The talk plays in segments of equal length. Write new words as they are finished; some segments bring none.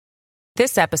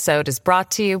This episode is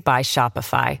brought to you by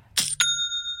Shopify.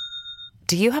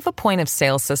 Do you have a point of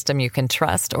sale system you can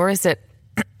trust, or is it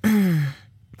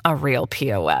a real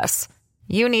POS?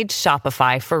 You need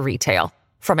Shopify for retail.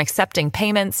 From accepting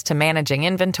payments to managing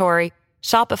inventory,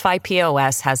 Shopify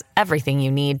POS has everything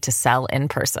you need to sell in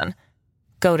person.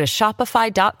 Go to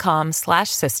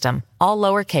shopify.com/system, all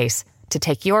lowercase, to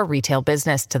take your retail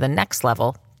business to the next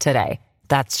level today.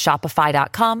 That's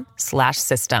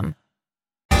shopify.com/system.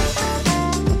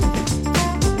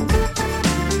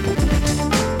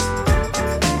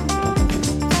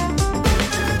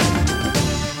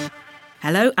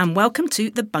 Hello and welcome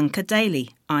to The Bunker Daily.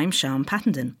 I'm Sian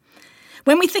Pattenden.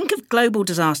 When we think of global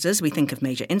disasters, we think of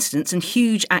major incidents and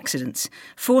huge accidents,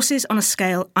 forces on a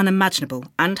scale unimaginable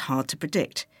and hard to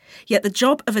predict. Yet the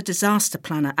job of a disaster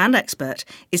planner and expert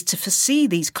is to foresee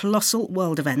these colossal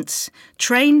world events,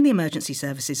 train the emergency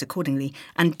services accordingly,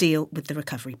 and deal with the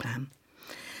recovery plan.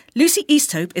 Lucy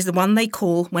Easthope is the one they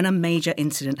call when a major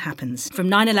incident happens. From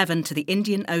 9/11 to the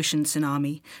Indian Ocean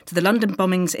tsunami, to the London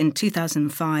bombings in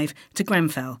 2005 to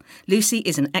Grenfell, Lucy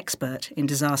is an expert in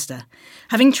disaster.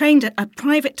 Having trained at a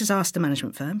private disaster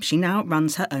management firm, she now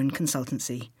runs her own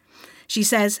consultancy. She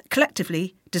says,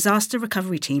 collectively, disaster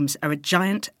recovery teams are a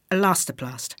giant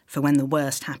elastoplast for when the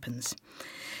worst happens.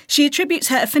 She attributes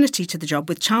her affinity to the job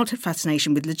with childhood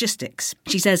fascination with logistics.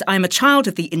 She says, "I am a child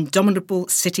of the indomitable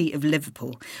city of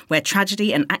Liverpool, where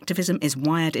tragedy and activism is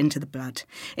wired into the blood.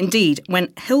 Indeed,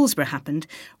 when Hillsborough happened,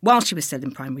 while she was still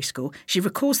in primary school, she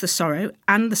recalls the sorrow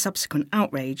and the subsequent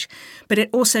outrage, but it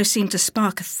also seemed to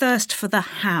spark a thirst for the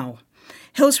how.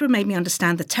 Hillsborough made me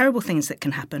understand the terrible things that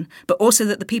can happen, but also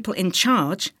that the people in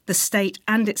charge, the state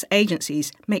and its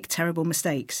agencies, make terrible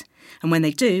mistakes. And when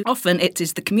they do, often it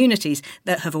is the communities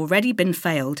that have already been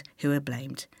failed who are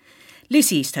blamed."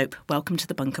 Lucy Easthope, welcome to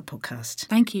the Bunker podcast.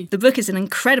 Thank you. The book is an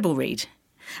incredible read,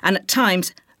 and at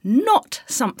times not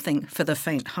something for the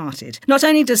faint-hearted. Not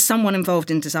only does someone involved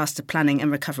in disaster planning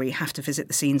and recovery have to visit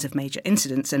the scenes of major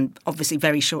incidents, and obviously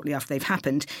very shortly after they've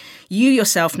happened, you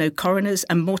yourself know coroners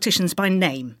and morticians by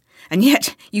name, and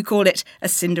yet you call it a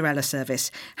Cinderella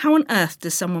service. How on earth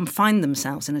does someone find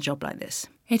themselves in a job like this?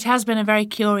 It has been a very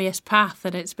curious path,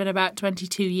 and it's been about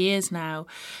 22 years now.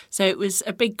 So it was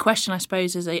a big question, I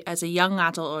suppose, as a young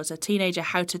adult or as a teenager,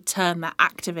 how to turn that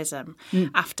activism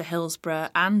after Hillsborough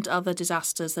and other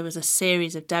disasters. There was a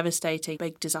series of devastating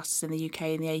big disasters in the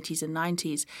UK in the 80s and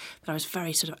 90s that I was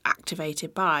very sort of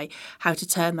activated by, how to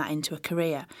turn that into a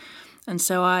career. And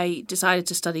so I decided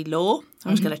to study law. I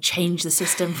was going to change the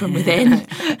system from within,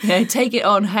 take it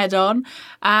on head on.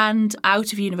 And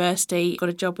out of university, got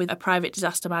a job with a private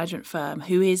disaster management firm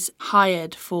who is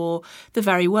hired for the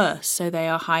very worst. So they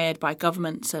are hired by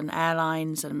governments and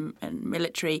airlines and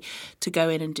military to go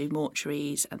in and do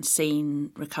mortuaries and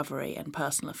scene recovery and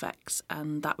personal effects.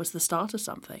 And that was the start of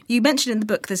something. You mentioned in the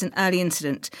book there's an early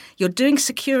incident. You're doing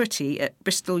security at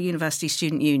Bristol University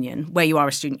Student Union, where you are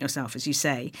a student yourself, as you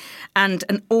say, and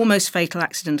an almost fatal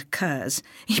accident occurs.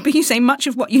 But you say much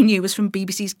of what you knew was from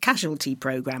BBC's Casualty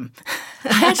programme.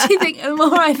 I actually think, the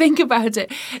more I think about it,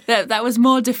 that was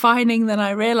more defining than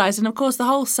I realised. And of course, the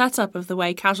whole setup of the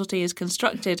way Casualty is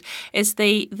constructed is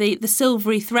the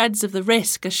silvery threads of the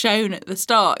risk are shown at the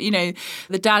start.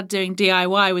 The dad doing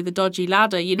DIY with the dodgy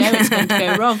ladder, it's going to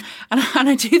go wrong. And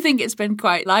I do think it's been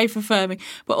quite life-affirming.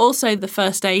 But also the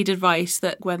first aid advice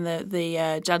that when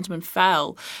the gentleman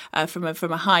fell from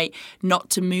a height, not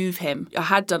to move him. I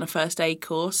had done a first aid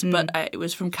course, but it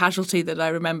was from Casualty that I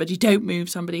remembered you don't move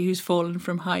somebody who's fallen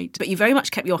from height. But you very much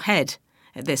kept your head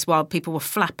at this while people were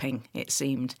flapping, it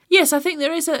seemed. Yes, I think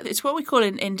there is it's what we call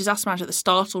in disaster management the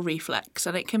startle reflex,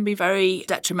 and it can be very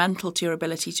detrimental to your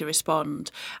ability to respond.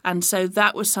 And so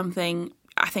that was something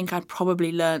I think I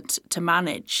probably learnt to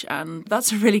manage. And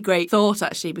that's a really great thought,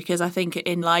 actually, because I think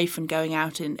in life and going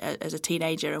out as a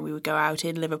teenager, and we would go out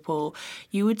in Liverpool,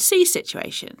 you would see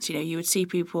situations. You would see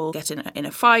people get in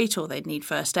a fight or they'd need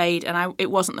first aid. And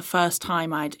it wasn't the first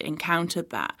time I'd encountered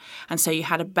that. And so you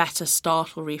had a better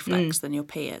startle reflex than your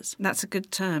peers. That's a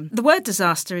good term. The word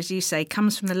disaster, as you say,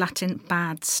 comes from the Latin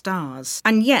bad stars.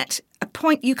 And yet, a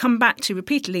point you come back to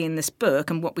repeatedly in this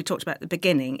book, and what we talked about at the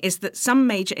beginning, is that some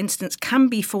major incidents can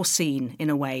be foreseen in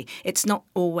a way. It's not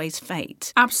always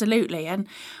fate. Absolutely. And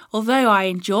although I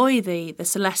enjoy the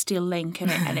celestial link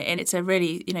and it's a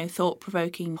really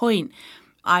thought-provoking point,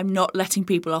 I'm not letting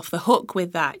people off the hook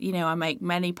with that. You know, I make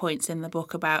many points in the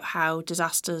book about how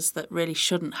disasters that really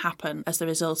shouldn't happen as the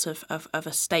result of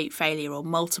a state failure or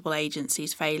multiple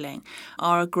agencies failing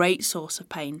are a great source of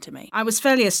pain to me. I was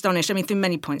fairly astonished. I mean, through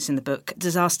many points in the book,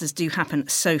 disasters do happen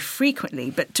so frequently,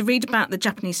 but to read about the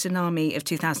Japanese tsunami of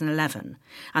 2011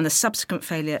 and the subsequent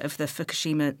failure of the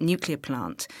Fukushima nuclear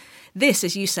plant, this,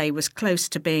 as you say, was close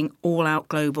to being all-out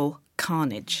global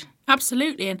carnage.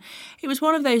 Absolutely. And it was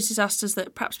one of those disasters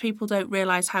that perhaps people don't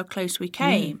realise how close we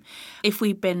came. If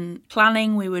we'd been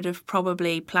planning, we would have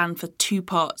probably planned for two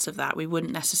parts of that. We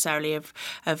wouldn't necessarily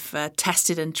have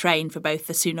tested and trained for both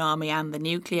the tsunami and the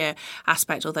nuclear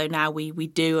aspect, although now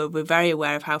we're very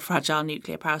aware of how fragile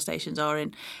nuclear power stations are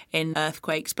in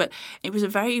earthquakes. But it was a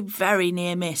very, very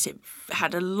near miss. It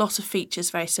had a lot of features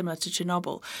very similar to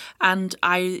Chernobyl. And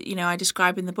I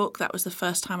describe in the book that was the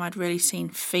first time I'd really seen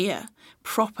fear,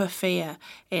 proper fear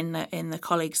in the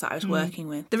colleagues that I was working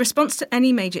with. The response to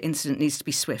any major incident needs to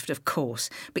be swift, of course,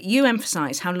 but you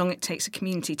emphasise how long it takes a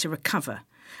community to recover.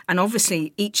 And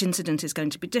obviously each incident is going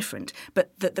to be different,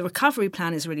 but that the recovery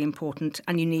plan is really important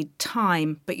and you need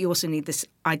time, but you also need this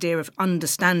idea of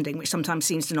understanding, which sometimes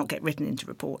seems to not get written into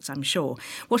reports, I'm sure.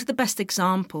 What are the best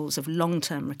examples of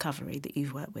long-term recovery that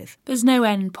you've worked with? There's no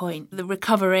end point. The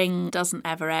recovering doesn't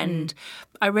ever end.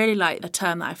 I really like the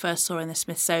term that I first saw in the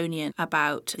Smithsonian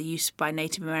about the use by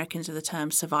Native Americans of the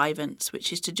term survivance,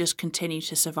 which is to just continue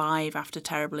to survive after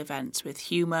terrible events with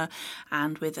humour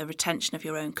and with a retention of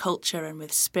your own culture and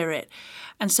with spirit.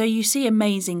 And so you see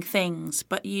amazing things,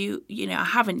 but I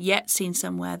haven't yet seen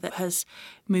somewhere that has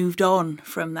moved on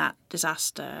from that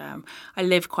disaster. I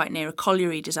live quite near a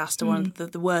colliery disaster, one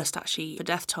of the worst actually for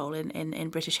death toll in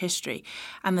British history.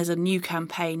 And there's a new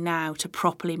campaign now to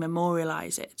properly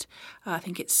memorialise it. I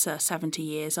think it's 70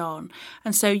 years on.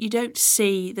 And so you don't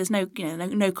see, there's no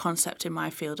concept in my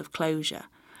field of closure.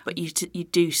 But you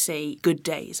do see good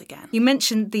days again. You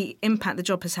mentioned the impact the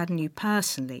job has had on you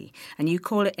personally, and you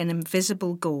call it an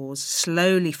invisible gauze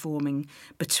slowly forming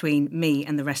between me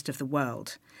and the rest of the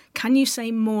world. Can you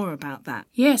say more about that?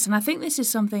 Yes, and I think this is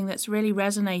something that's really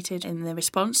resonated in the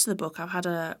response to the book. I've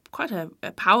had quite a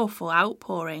powerful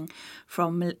outpouring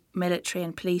from military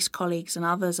and police colleagues and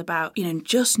others about,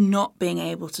 just not being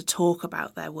able to talk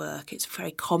about their work. It's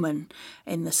very common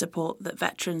in the support that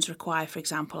veterans require, for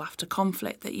example, after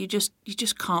conflict, that you just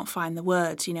can't find the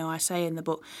words. I say in the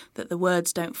book that the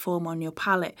words don't form on your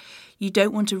palate. You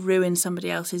don't want to ruin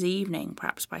somebody else's evening,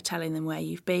 perhaps by telling them where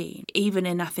you've been. Even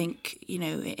in, I think,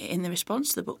 in the response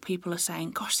to the book, people are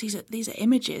saying, gosh, these are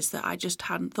images that I just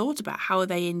hadn't thought about. How are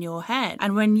they in your head?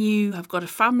 And when you have got a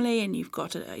family and you've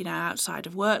got outside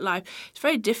of work life, it's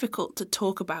very difficult to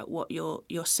talk about what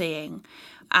you're seeing.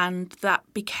 And that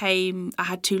became, I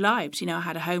had two lives. I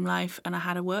had a home life and I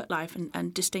had a work life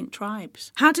and distinct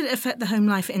tribes. How did it affect the home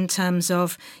life in terms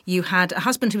of you had a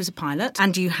husband who was a pilot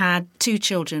and you had two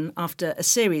children after a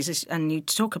series, and you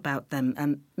talk about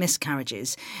them,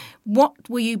 miscarriages. What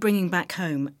were you bringing back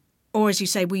home? Or, as you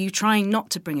say, were you trying not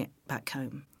to bring it back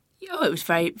home? Oh, it was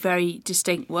very, very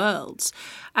distinct worlds.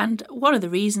 And one of the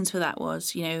reasons for that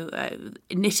was,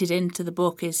 knitted into the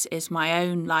book is my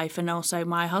own life and also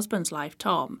my husband's life,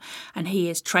 Tom. And he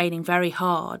is training very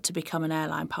hard to become an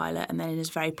airline pilot and then is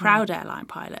a very proud airline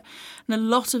pilot. And a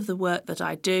lot of the work that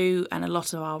I do and a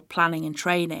lot of our planning and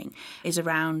training is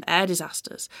around air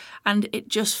disasters. And it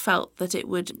just felt that it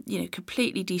would,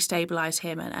 completely destabilise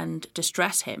him and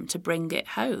distress him to bring it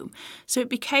home. So it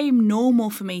became normal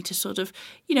for me to sort of,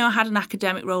 I had an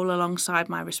academic role alongside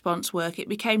my response work. It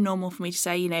became normal for me to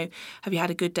say, have you had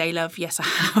a good day, love? Yes, I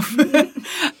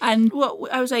have. And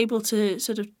what I was able to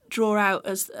sort of draw out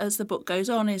as the book goes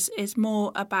on is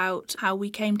more about how we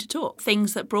came to talk,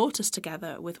 things that brought us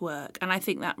together with work. And I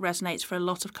think that resonates for a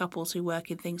lot of couples who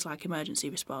work in things like emergency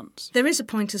response. There is a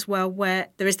point as well where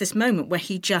there is this moment where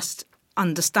he just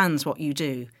understands what you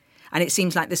do. And it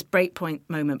seems like this breakpoint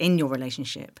moment in your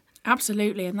relationship.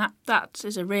 Absolutely, and that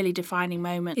is a really defining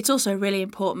moment. It's also a really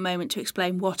important moment to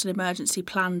explain what an emergency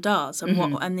plan does and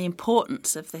and the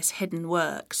importance of this hidden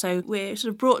work. So we're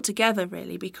sort of brought together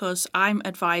really because I'm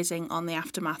advising on the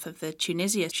aftermath of the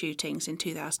Tunisia shootings in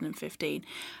 2015,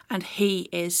 and he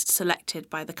is selected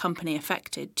by the company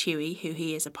affected, TUI, who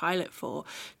he is a pilot for,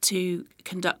 to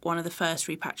conduct one of the first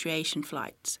repatriation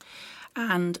flights.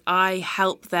 And I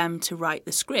help them to write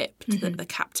the script that the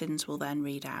captains will then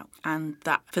read out. And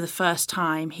that, for the first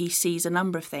time, he sees a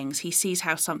number of things. He sees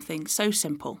how something so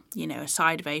simple, a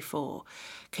side of A4,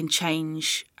 can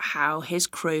change how his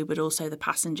crew, but also the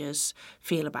passengers,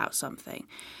 feel about something.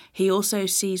 He also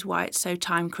sees why it's so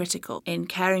time critical. In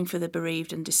caring for the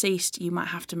bereaved and deceased, you might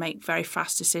have to make very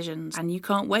fast decisions, and you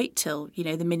can't wait till,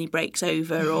 the mini break's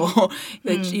over or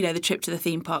the trip to the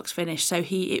theme park's finished. So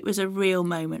it was a real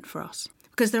moment for us.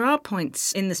 Because there are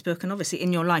points in this book and obviously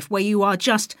in your life where you are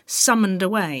just summoned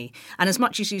away. And as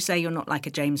much as you say you're not like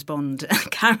a James Bond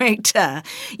character,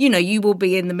 you will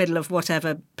be in the middle of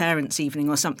whatever parents' evening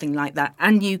or something like that,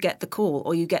 and you get the call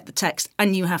or you get the text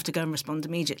and you have to go and respond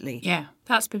immediately. Yeah,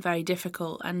 that's been very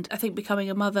difficult. And I think becoming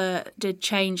a mother did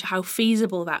change how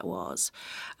feasible that was.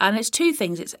 And it's two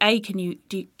things. It's A, can you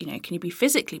be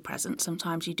physically present?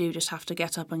 Sometimes you do just have to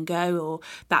get up and go, or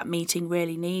that meeting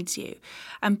really needs you.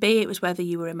 And B, it was whether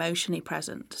you were emotionally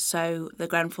present. So the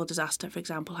Grenfell disaster, for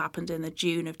example, happened in the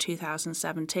June of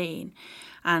 2017.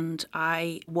 And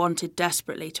I wanted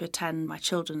desperately to attend my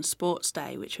children's sports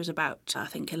day, which was about,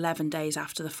 11 days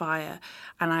after the fire.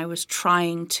 And I was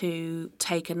trying to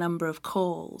take a number of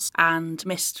calls and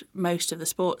missed most of the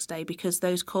sports day because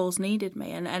those calls needed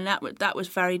me. And that was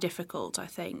very difficult, I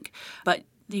think. But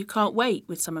you can't wait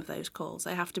with some of those calls.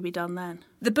 They have to be done then.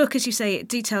 The book, as you say, it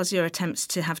details your attempts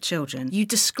to have children. You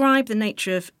describe the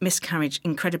nature of miscarriage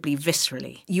incredibly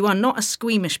viscerally. You are not a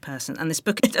squeamish person, and this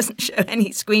book doesn't show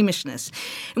any squeamishness.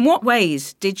 In what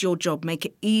ways did your job make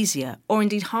it easier or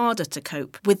indeed harder to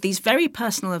cope with these very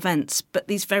personal events, but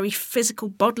these very physical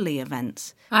bodily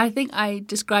events? I think I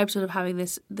described sort of having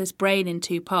this brain in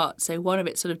two parts. So one of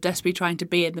it sort of desperately trying to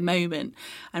be in the moment,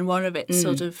 and one of it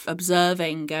sort of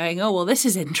observing, going, oh, well, this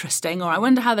is interesting, or I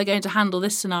wonder how they're going to handle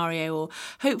this scenario, or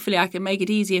hopefully I can make it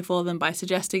easier for them by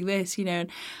suggesting this,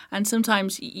 and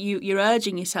sometimes you're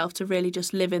urging yourself to really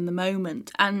just live in the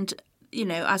moment. And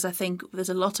as I think there's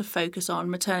a lot of focus on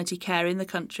maternity care in the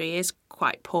country is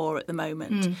quite poor at the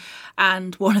moment.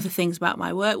 And one of the things about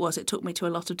my work was it took me to a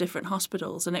lot of different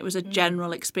hospitals, and it was a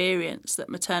general experience that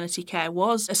maternity care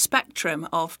was a spectrum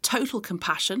of total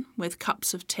compassion with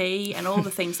cups of tea and all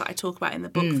the things that I talk about in the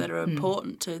book that are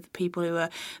important to the people who are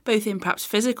both in perhaps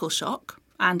physical shock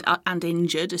and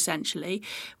injured, essentially,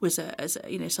 was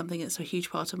something that's a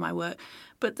huge part of my work.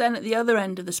 But then at the other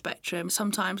end of the spectrum,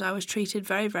 sometimes I was treated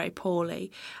very, very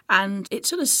poorly, and it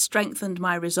sort of strengthened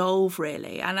my resolve,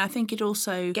 really. And I think it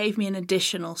also gave me an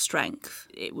additional strength.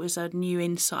 It was a new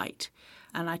insight.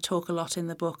 And I talk a lot in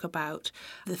the book about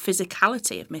the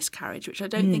physicality of miscarriage, which I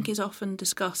don't think is often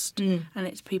discussed. And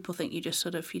it's people think you just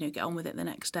sort of, get on with it the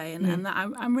next day. And that,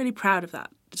 I'm really proud of that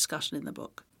discussion in the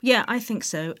book. Yeah, I think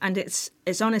so. And it's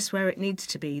honest where it needs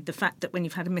to be. The fact that when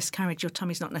you've had a miscarriage, your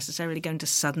tummy's not necessarily going to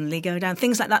suddenly go down.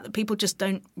 Things like that people just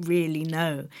don't really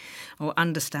know or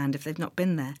understand if they've not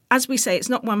been there. As we say, it's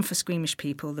not one for squeamish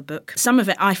people, the book. Some of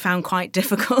it I found quite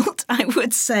difficult, I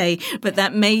would say, but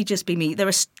that may just be me. There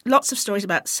are lots of stories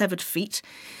about severed feet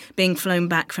being flown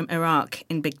back from Iraq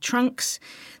in big trunks.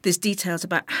 There's details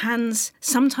about hands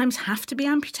sometimes have to be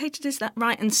amputated, is that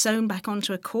right? And sewn back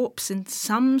onto a corpse in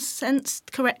some sense.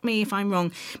 Correct me if I'm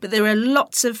wrong. But there are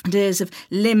lots of ideas of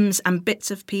limbs and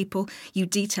bits of people. You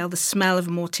detail the smell of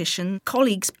a mortician.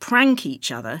 Colleagues prank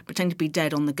each other, pretend to be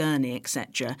dead on the gurney,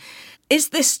 etc. Is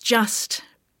this just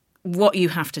what you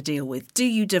have to deal with? Do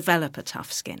you develop a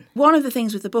tough skin? One of the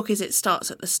things with the book is it starts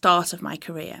at the start of my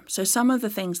career. So some of the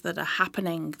things that are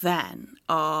happening then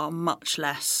are much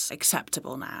less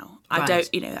acceptable now. Right.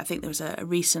 I think there was a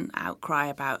recent outcry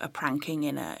about a pranking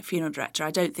in a funeral director.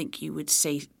 I don't think you would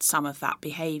see some of that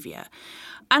behaviour.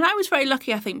 And I was very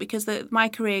lucky, I think, because my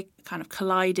career kind of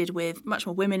collided with much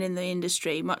more women in the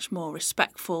industry, much more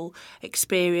respectful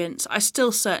experience. I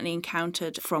still certainly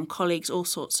encountered from colleagues all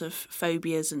sorts of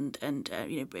phobias and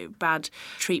bad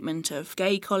treatment of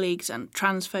gay colleagues and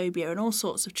transphobia and all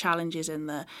sorts of challenges in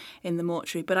the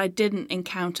mortuary. But I didn't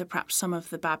encounter perhaps some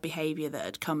of the bad behaviour that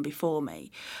had come before me.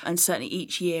 And certainly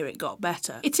each year it got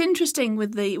better. It's interesting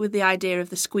with the idea of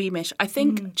the squeamish. I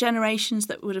think generations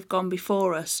that would have gone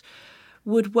before us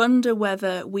would wonder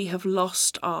whether we have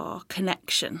lost our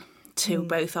connection to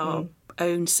both our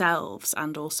own selves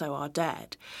and also our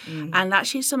dead. And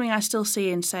actually something I still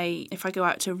see in, say, if I go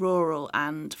out to rural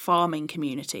and farming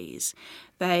communities,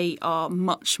 they are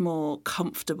much more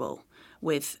comfortable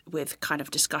with kind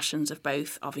of discussions of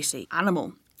both, obviously,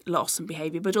 animal loss and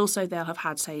behaviour, but also they'll have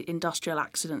had, say, industrial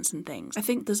accidents and things. I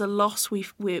think there's a loss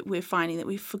we're finding that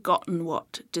we've forgotten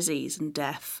what disease and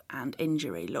death and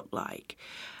injury look like.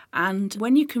 And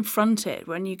when you confront it,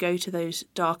 when you go to those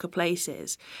darker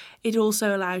places, it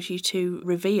also allows you to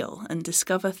reveal and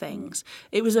discover things.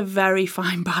 It was a very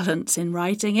fine balance in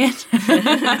writing it,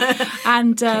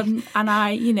 and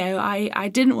I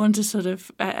didn't want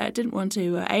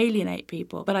to alienate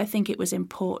people, but I think it was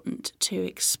important to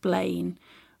explain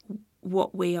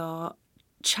what we are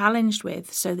challenged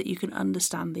with so that you can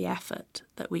understand the effort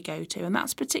that we go to. And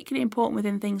that's particularly important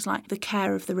within things like the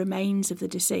care of the remains of the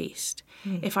deceased.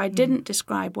 If I didn't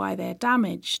describe why they're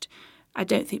damaged, I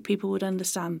don't think people would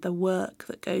understand the work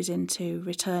that goes into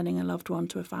returning a loved one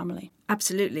to a family.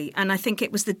 Absolutely. And I think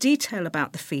it was the detail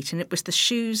about the feet, and it was the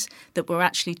shoes that were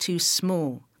actually too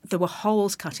small. There were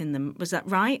holes cut in them, was that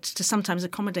right? To sometimes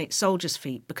accommodate soldiers'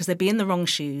 feet because they'd be in the wrong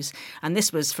shoes. And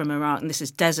this was from Iraq, and this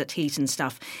is desert heat and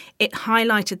stuff. It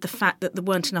highlighted the fact that there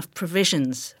weren't enough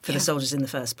provisions for the soldiers in the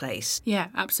first place. Yeah,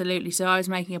 absolutely. So I was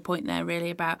making a point there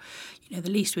really about, the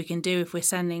least we can do if we're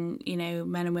sending,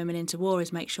 men and women into war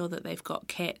is make sure that they've got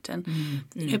kit. And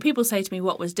people say to me,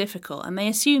 what was difficult? And they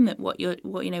assume that what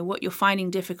you're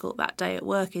finding difficult that day at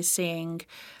work is seeing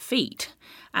feet.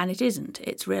 And it isn't.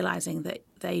 It's realising that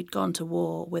they'd gone to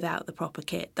war without the proper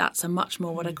kit. That's a much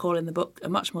more, what I call in the book, a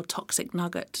much more toxic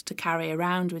nugget to carry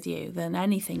around with you than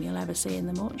anything you'll ever see in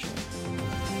the mortuary.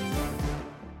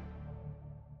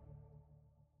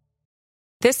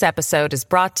 This episode is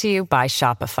brought to you by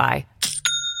Shopify.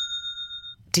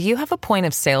 Do you have a point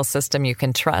of sale system you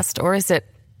can trust, or is it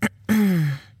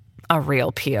a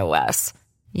real POS?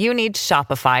 You need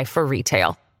Shopify for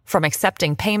retail. From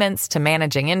accepting payments to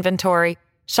managing inventory,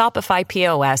 Shopify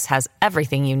POS has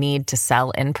everything you need to sell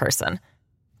in person.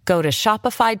 Go to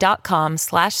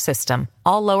shopify.com/system,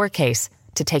 all lowercase,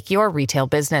 to take your retail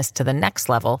business to the next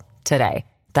level today.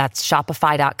 That's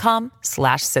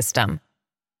shopify.com/system.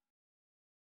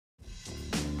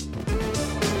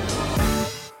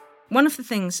 One of the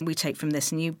things we take from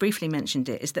this, and you briefly mentioned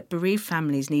it, is that bereaved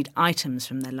families need items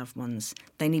from their loved ones.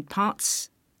 They need parts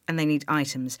and they need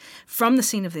items. From the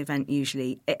scene of the event,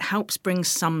 usually, it helps bring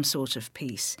some sort of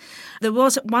peace. There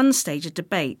was at one stage a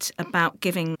debate about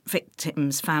giving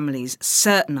victims' families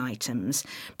certain items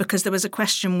because there was a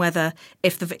question whether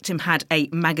if the victim had a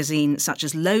magazine such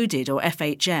as Loaded or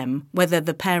FHM, whether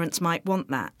the parents might want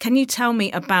that. Can you tell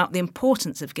me about the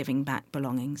importance of giving back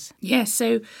belongings? Yes,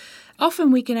 so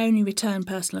often we can only return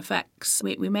personal effects.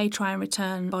 We may try and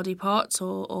return body parts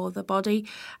or the body,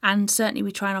 and certainly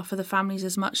we try and offer the families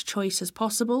as much choice as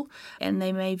possible, and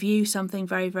they may view something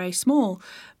very, very small.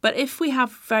 But if we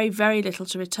have very, very little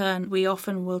to return, we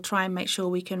often will try and make sure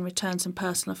we can return some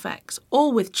personal effects,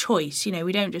 all with choice.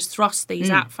 We don't just thrust these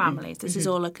at families. This is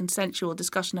all a consensual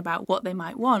discussion about what they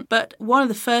might want. But one of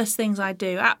the first things I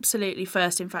do, absolutely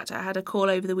first, in fact, I had a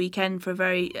call over the weekend for a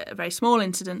very small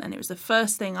incident, and it was the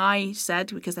first thing I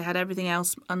said, because they had everything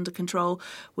else under control,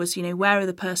 was, where are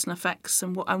the personal effects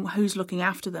and who's looking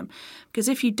after them? Because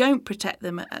if you don't protect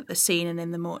them at the scene and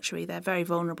in the mortuary, they're very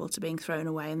vulnerable to being thrown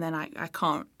away, and then I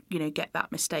can't get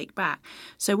that mistake back.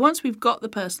 So once we've got the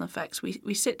personal effects,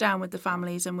 we sit down with the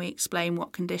families and we explain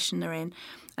what condition they're in,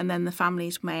 and then the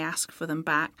families may ask for them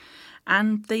back.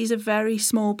 And these are very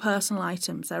small personal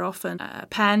items. They're often a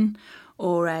pen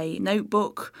or a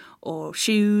notebook or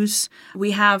shoes.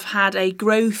 We have had a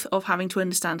growth of having to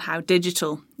understand how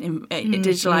digital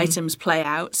items play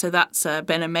out. So that's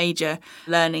been a major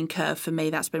learning curve for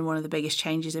me. That's been one of the biggest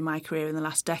changes in my career in the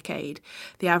last decade.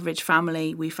 The average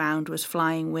family, we found, was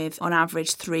flying with, on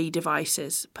average, 3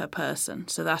 devices per person.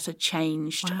 So that had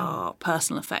changed our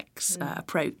personal effects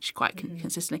approach quite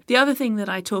consistently. The other thing that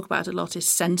I talk about a lot is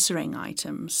censoring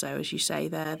items. So as you say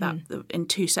there, that in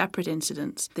 2 separate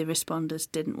incidents, the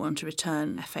responders didn't want to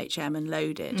return FHM and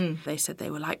Loaded. They said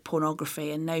they were like pornography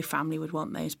and no family would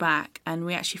want those back. And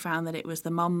we actually found that it was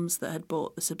the mums that had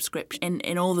bought the subscription.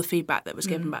 In all the feedback that was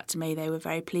given back to me, they were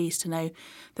very pleased to know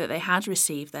that they had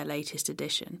received their latest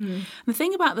edition. And the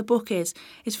thing about the book is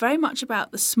it's very much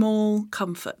about the small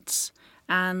comforts.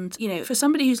 And, for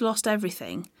somebody who's lost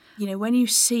everything, when you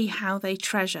see how they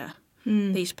treasure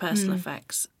these personal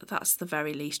effects, that's the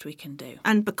very least we can do.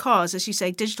 And because, as you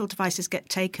say, digital devices get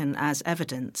taken as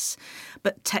evidence,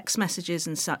 but text messages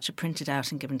and such are printed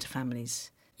out and given to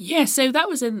families. Yeah, so that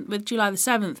was with July the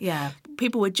 7th. Yeah.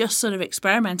 people were just sort of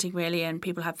experimenting really, and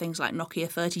people had things like Nokia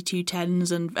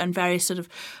 3210s and various sort of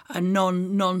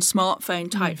non-smartphone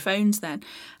type phones then.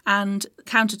 And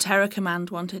Counter-Terror Command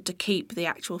wanted to keep the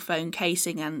actual phone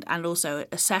casing and also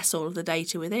assess all of the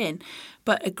data within,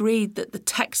 but agreed that the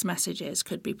text messages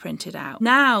could be printed out.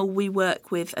 Now we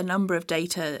work with a number of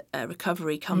data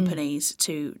recovery companies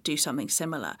to do something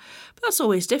similar. But that's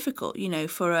always difficult,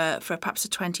 for perhaps a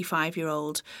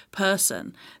 25-year-old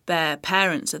person. Their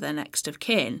parents are their next of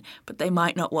kin, but they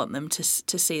might not want them to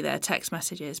see their text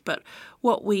messages. But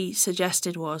what we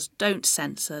suggested was don't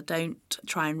censor, don't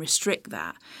try and restrict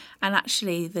that. And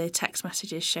actually the text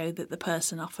messages showed that the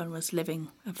person often was living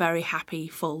a very happy,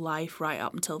 full life right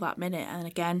up until that minute. And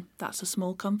again, that's a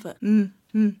small comfort.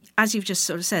 As you've just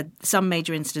sort of said, some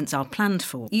major incidents are planned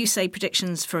for. You say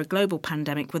predictions for a global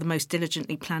pandemic were the most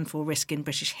diligently planned for risk in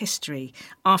British history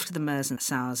after the MERS and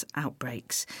SARS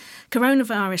outbreaks.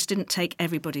 Coronavirus didn't take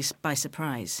everybody by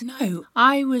surprise. No,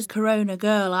 I was Corona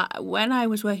girl. When I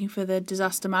was working for the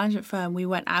disaster management firm, we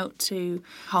went out to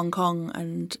Hong Kong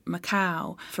and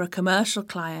Macau for a commercial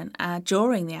client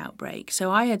during the outbreak.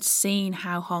 So I had seen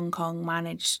how Hong Kong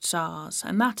managed SARS,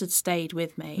 and that had stayed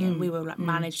with me. And we were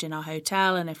managed in our hotel.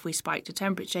 And if we spiked a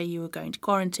temperature, you were going to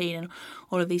quarantine and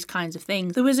all of these kinds of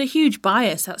things. There was a huge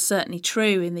bias, that's certainly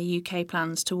true, in the UK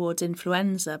plans towards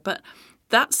influenza, but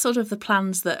that's sort of the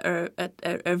plans that are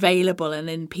available and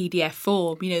in PDF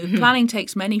form. The planning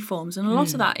takes many forms, and a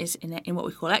lot of that is in what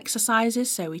we call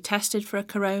exercises. So we tested for a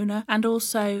corona, and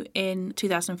also in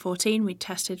 2014 we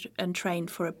tested and trained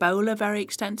for Ebola very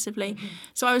extensively.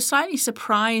 So I was slightly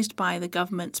surprised by the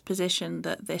government's position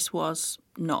that this was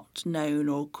not known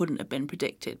or couldn't have been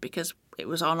predicted, because it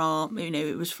was on our,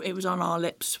 it was on our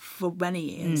lips for many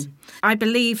years. I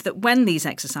believe that when these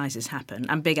exercises happen,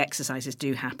 and big exercises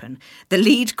do happen, the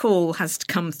lead call has to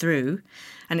come through,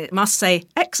 and it must say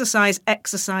exercise,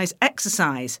 exercise,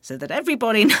 exercise, so that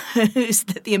everybody knows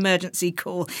that the emergency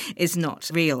call is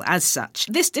not real as such.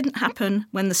 This didn't happen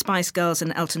when the Spice Girls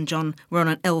and Elton John were on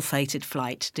an ill-fated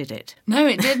flight, did it? No,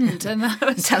 it didn't. And that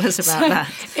was, Tell us about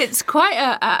that. It's quite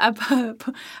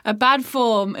a bad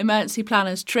form emergency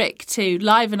planner's trick to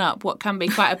liven up what can be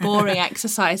quite a boring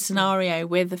exercise scenario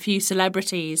with a few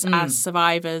celebrities as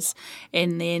survivors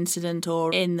in the incident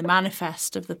or in the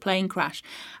manifest of the plane crash.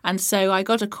 And so I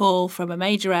got a call from a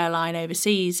major airline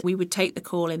overseas. We would take the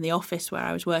call in the office where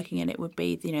I was working, and it would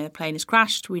be, the plane has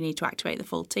crashed, we need to activate the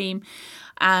full team.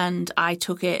 And I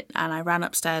took it and I ran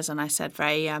upstairs and I said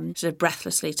very sort of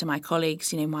breathlessly to my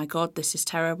colleagues, my God, this is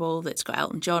terrible. It's got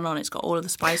Elton John on, it's got all of the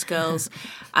Spice Girls.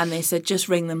 And they said, just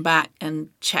ring them back and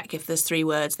check if there's 3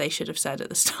 words they should have said at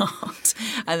the start.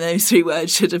 And those 3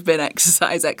 words should have been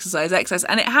exercise, exercise, exercise.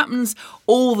 And it happens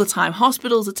all the time.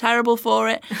 Hospitals are terrible for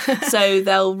it. So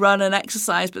they'll run an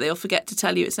exercise, but they'll forget to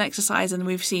tell you it's an exercise. And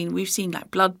we've seen like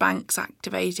blood banks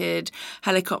activated,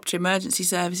 helicopter emergency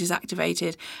services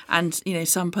activated, and,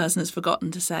 some person has forgotten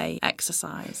to say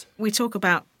exercise. We talk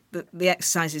about the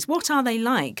exercises. What are they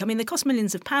like? I mean, they cost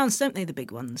millions of pounds, don't they, the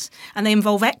big ones? And they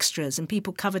involve extras and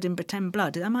people covered in pretend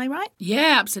blood. Am I right?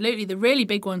 Yeah, absolutely. The really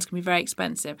big ones can be very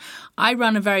expensive. I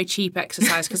run a very cheap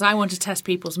exercise because I want to test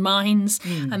people's minds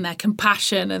and their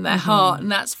compassion and their heart,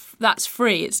 and that's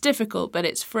free. It's difficult, but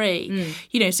it's free.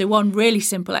 So one really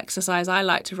simple exercise I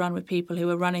like to run with people who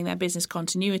are running their business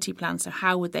continuity plan, so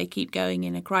how would they keep going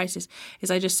in a crisis,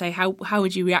 is I just say, how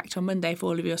would you react on Monday if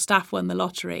all of your staff won the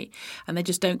lottery and they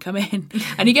just don't come in?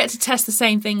 And you get to test the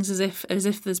same things as if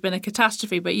there's been a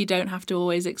catastrophe, but you don't have to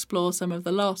always explore some of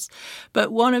the loss.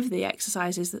 But one of the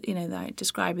exercises that that I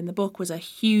describe in the book was a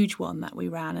huge one that we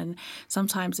ran, and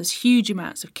sometimes there's huge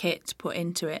amounts of kit put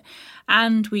into it.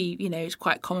 And we, it's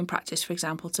quite common practice, for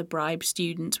example, to bribe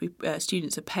students.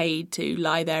 Students are paid to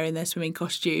lie there in their swimming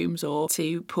costumes or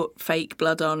to put fake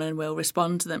blood on, and we'll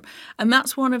respond to them. And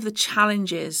that's one of the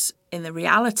challenges in the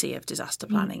reality of disaster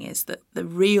planning, is that the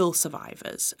real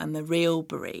survivors and the real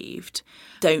bereaved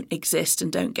don't exist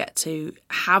and don't get to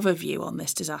have a view on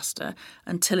this disaster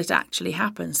until it actually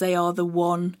happens. They are the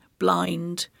one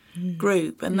blind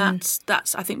group, and that's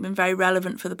I think been very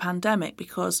relevant for the pandemic,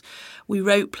 because we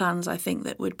wrote plans, I think,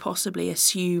 that would possibly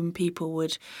assume people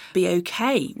would be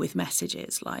okay with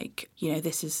messages like,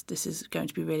 this is going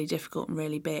to be really difficult and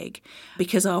really big,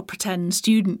 because our pretend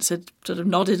students had sort of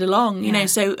nodded along,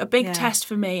 so a big test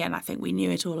for me, and I think we knew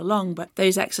it all along, but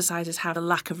those exercises had a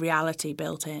lack of reality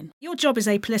built in. Your job is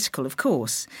apolitical, of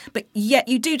course, but yet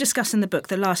you do discuss in the book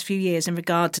the last few years in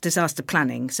regard to disaster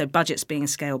planning, so budgets being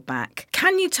scaled back.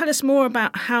 Can you tell us more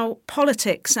about how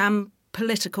politics and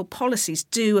political policies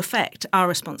do affect our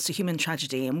response to human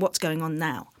tragedy and what's going on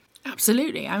now?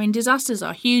 Absolutely. I mean, disasters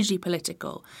are hugely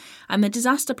political, and the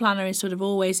disaster planner is sort of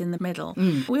always in the middle.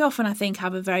 We often, I think,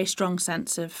 have a very strong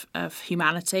sense of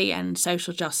humanity and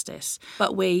social justice,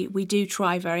 but we do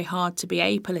try very hard to be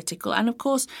apolitical. And of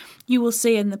course, you will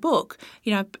see in the book,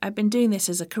 I've been doing this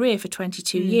as a career for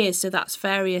 22 years, so that's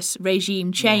various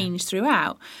regime change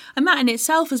throughout. And that in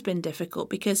itself has been difficult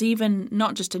because even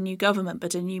not just a new government,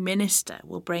 but a new minister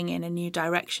will bring in a new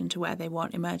direction to where they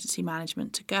want emergency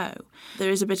management to go.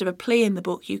 There is a bit of a plea in the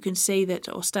book. You can see that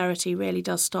austerity really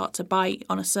does start to bite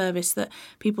on a service that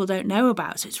people don't know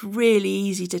about. So it's really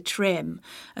easy to trim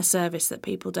a service that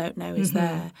people don't know is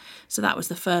there. So that was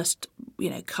the first,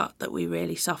 cut that we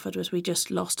really suffered, was we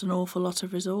just lost an awful lot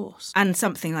of resource. And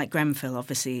something like Grenfell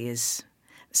obviously is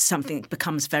something that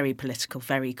becomes very political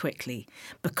very quickly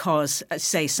because,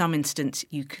 say, some instance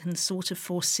you can sort of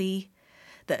foresee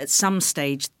that at some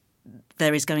stage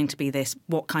there is going to be this.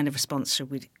 What kind of response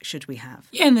should we have?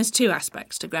 Yeah, and there's two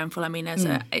aspects to Grenfell. I mean,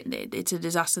 it's a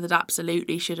disaster that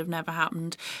absolutely should have never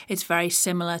happened. It's very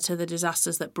similar to the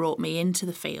disasters that brought me into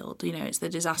the field. It's the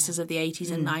disasters of the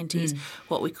 80s and 90s,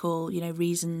 what we call,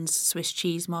 Reason's Swiss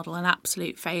cheese model, an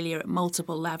absolute failure at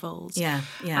multiple levels. Yeah.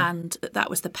 And that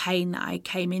was the pain that I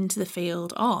came into the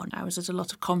field on. I was at a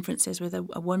lot of conferences with a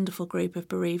wonderful group of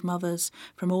bereaved mothers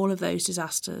from all of those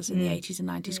disasters in the 80s and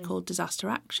 90s called Disaster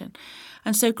Action.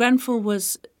 And so Grenfell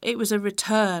was a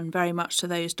return very much to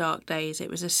those dark days. It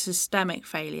was a systemic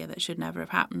failure that should never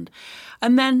have happened.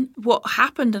 And then what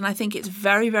happened, and I think it's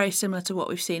very, very similar to what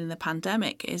we've seen in the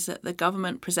pandemic, is that the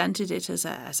government presented it as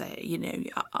a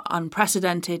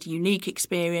unprecedented, unique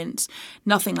experience.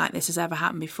 Nothing like this has ever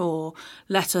happened before.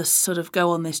 Let us sort of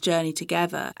go on this journey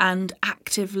together, and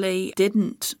actively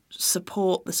didn't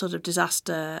support the sort of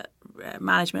disaster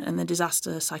management and the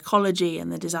disaster psychology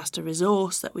and the disaster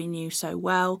resource that we knew so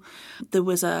well. There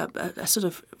was a sort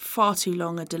of far too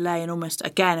long a delay and almost,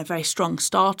 again, a very strong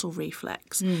startle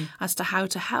reflex as to how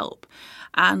to help.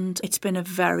 And it's been a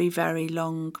very, very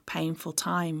long, painful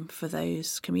time for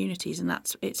those communities, and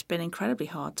it's been incredibly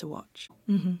hard to watch.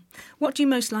 What do you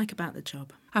most like about the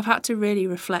job? I've had to really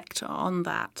reflect on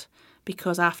that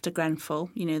because after Grenfell,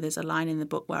 there's a line in the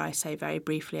book where I say very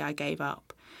briefly, I gave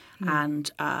up. And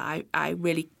I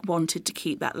really wanted to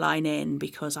keep that line in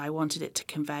because I wanted it to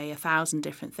convey 1,000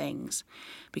 different things.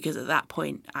 Because at that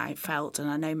point I felt, and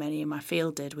I know many in my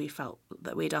field did, we felt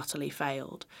that we'd utterly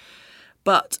failed.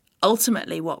 But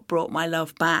ultimately what brought my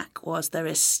love back was there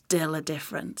is still a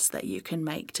difference that you can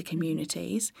make to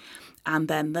communities. And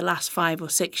then the last 5 or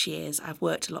 6 years I've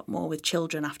worked a lot more with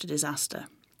children after disaster.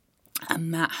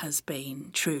 And that has been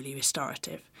truly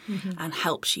restorative and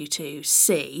helps you to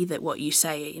see that what you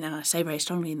say, I say very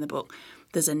strongly in the book,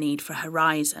 there's a need for a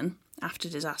horizon after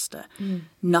disaster.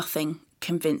 Nothing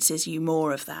convinces you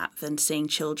more of that than seeing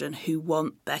children who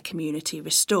want their community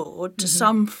restored to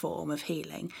some form of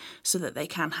healing so that they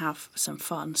can have some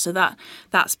fun. So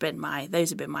those have been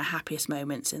my happiest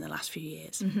moments in the last few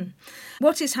years.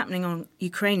 What is happening on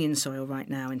Ukrainian soil right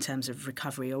now in terms of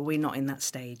recovery? Or are we not in that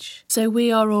stage? So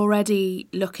we are already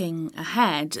looking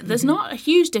ahead. There's not a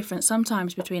huge difference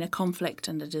sometimes between a conflict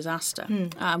and a disaster.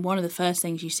 One of the first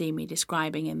things you see me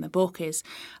describing in the book is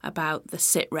about the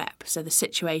SITREP, so the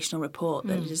situational report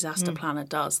that a disaster planner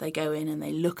does. They go in and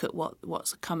they look at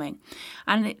what's coming.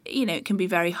 And, it can be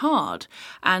very hard.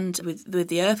 And with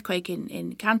the earthquake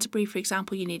in Canterbury, for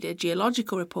example, you need a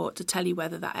geological report to tell you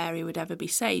whether that area would ever be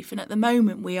safe. And at the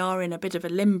moment, we are in a bit of a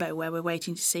limbo where we're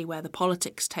waiting to see where the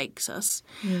politics takes us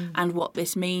and what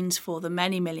this means for the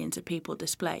many millions of people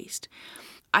displaced.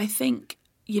 I think,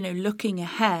 looking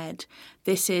ahead,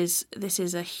 this is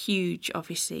a huge,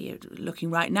 obviously,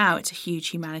 looking right now, it's a huge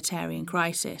humanitarian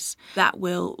crisis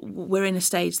we're in a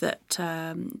stage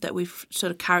that we've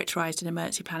sort of characterised in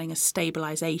emergency planning as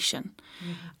stabilisation,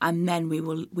 and then we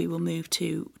will move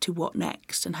to what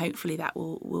next, and hopefully that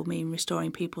will mean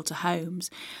restoring people to homes.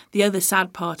 The other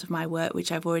sad part of my work,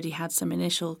 which I've already had some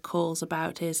initial calls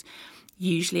about, is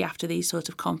usually after these sort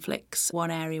of conflicts, one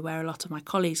area where a lot of my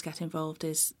colleagues get involved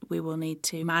is we will need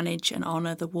to manage and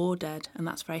honour the war dead, and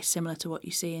that's very similar to what you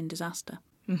see in disaster.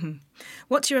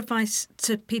 What's your advice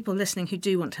to people listening who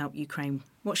do want to help Ukraine?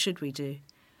 What should we do?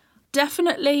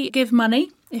 Definitely give money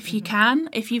if you can.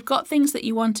 If you've got things that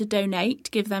you want to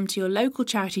donate, give them to your local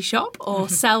charity shop or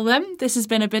sell them. This has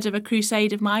been a bit of a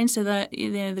crusade of mine. So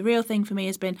the real thing for me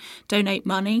has been donate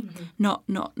money, not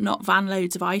van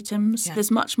loads of items. Yeah.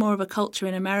 There's much more of a culture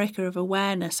in America of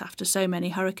awareness after so many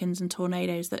hurricanes and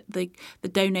tornadoes that the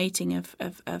donating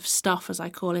of stuff, as I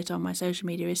call it on my social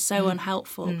media, is so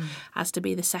unhelpful as to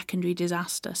be the secondary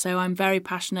disaster. So I'm very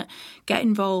passionate. Get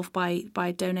involved by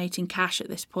donating cash at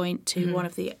this point to one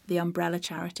of the umbrella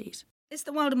charities charities. Is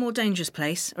the world a more dangerous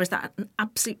place, or is that an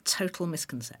absolute total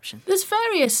misconception? There's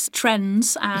various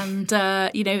trends, and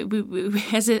we,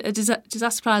 as a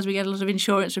disaster planners, we get a lot of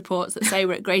insurance reports that say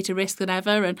we're at greater risk than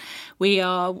ever, and we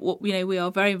are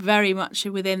very, very much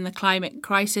within the climate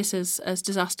crisis as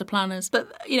disaster planners.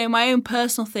 But my own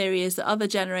personal theory is that other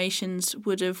generations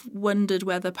would have wondered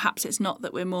whether perhaps it's not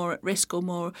that we're more at risk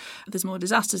or there's more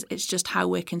disasters. It's just how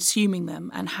we're consuming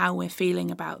them and how we're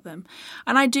feeling about them.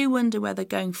 And I do wonder whether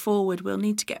going forward we'll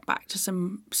need to get back to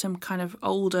some kind of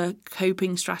older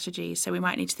coping strategies. So we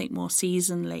might need to think more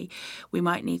seasonally. We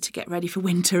might need to get ready for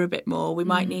winter a bit more. We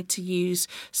might need to use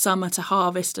summer to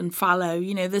harvest and fallow.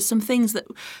 There's some things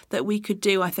that we could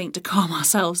do, I think, to calm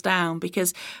ourselves down,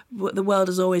 because the world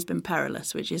has always been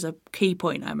perilous, which is a key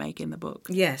point I make in the book.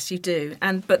 Yes, you do.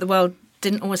 But the world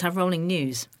didn't always have rolling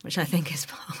news, which I think is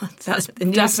that's the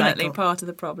news definitely cycle. Part of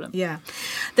the problem. Yeah.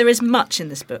 There is much in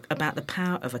this book about the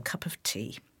power of a cup of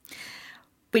tea,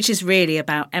 which is really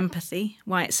about empathy,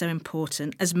 why it's so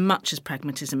important, as much as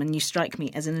pragmatism. And you strike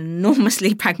me as an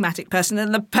enormously pragmatic person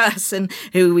and the person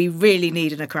who we really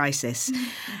need in a crisis.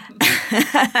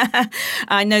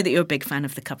 I know that you're a big fan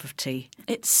of the cup of tea.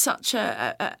 It's such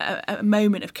a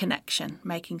moment of connection,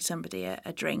 making somebody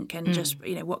a drink and just,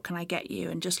 what can I get you?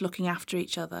 And just looking after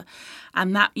each other.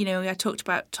 And that, I talked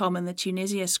about Tom and the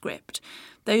Tunisia script.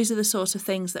 Those are the sort of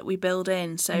things that we build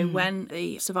in. So when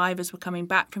the survivors were coming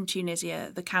back from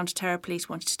Tunisia, the counter-terror police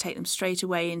wanted to take them straight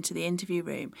away into the interview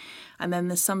room. And then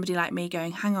there's somebody like me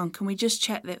going, hang on, can we just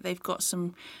check that they've got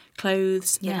some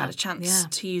clothes, they've had a chance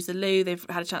to use the loo, they've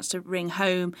had a chance to ring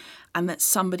home, and that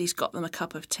somebody's got them a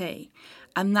cup of tea.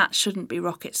 And that shouldn't be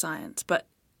rocket science. But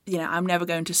I'm never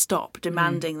going to stop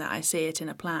demanding that I see it in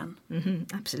a plan.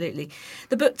 Mm-hmm, absolutely.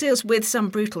 The book deals with some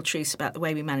brutal truths about the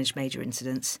way we manage major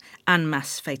incidents and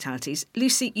mass fatalities.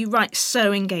 Lucy, you write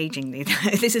so engagingly.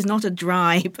 This is not a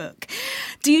dry book.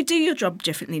 Do you do your job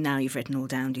differently now you've written all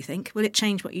down, do you think? Will it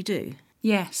change what you do?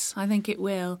 Yes, I think it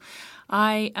will.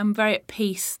 I am very at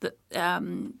peace that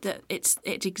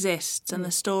it exists and the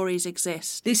stories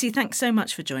exist. Lucy, thanks so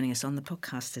much for joining us on the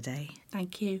podcast today.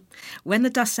 Thank you. When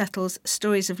the Dust Settles,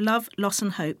 Stories of Love, Loss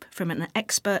and Hope from an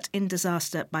Expert in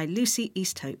Disaster by Lucy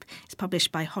Easthope is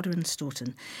published by Hodder and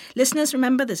Stoughton. Listeners,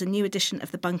 remember there's a new edition of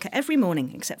The Bunker every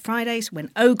morning except Fridays when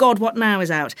Oh God, What Now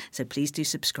is out, so please do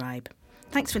subscribe.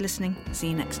 Thanks for listening. See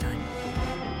you next time.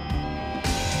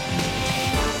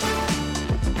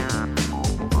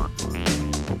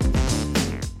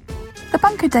 The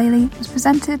Bunker Daily was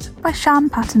presented by Sian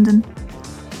Pattenden.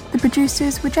 The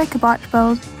producers were Jacob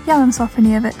Archbold, Jelena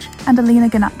Sofronijevic and Alina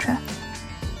Ganatra.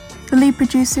 The lead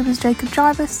producer was Jacob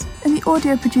Jarvis and the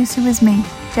audio producer was me,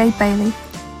 Jade Bailey.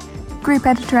 Group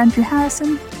editor Andrew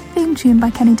Harrison, theme tune by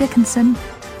Kenny Dickinson.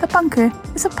 The Bunker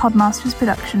is a Podmasters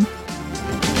production.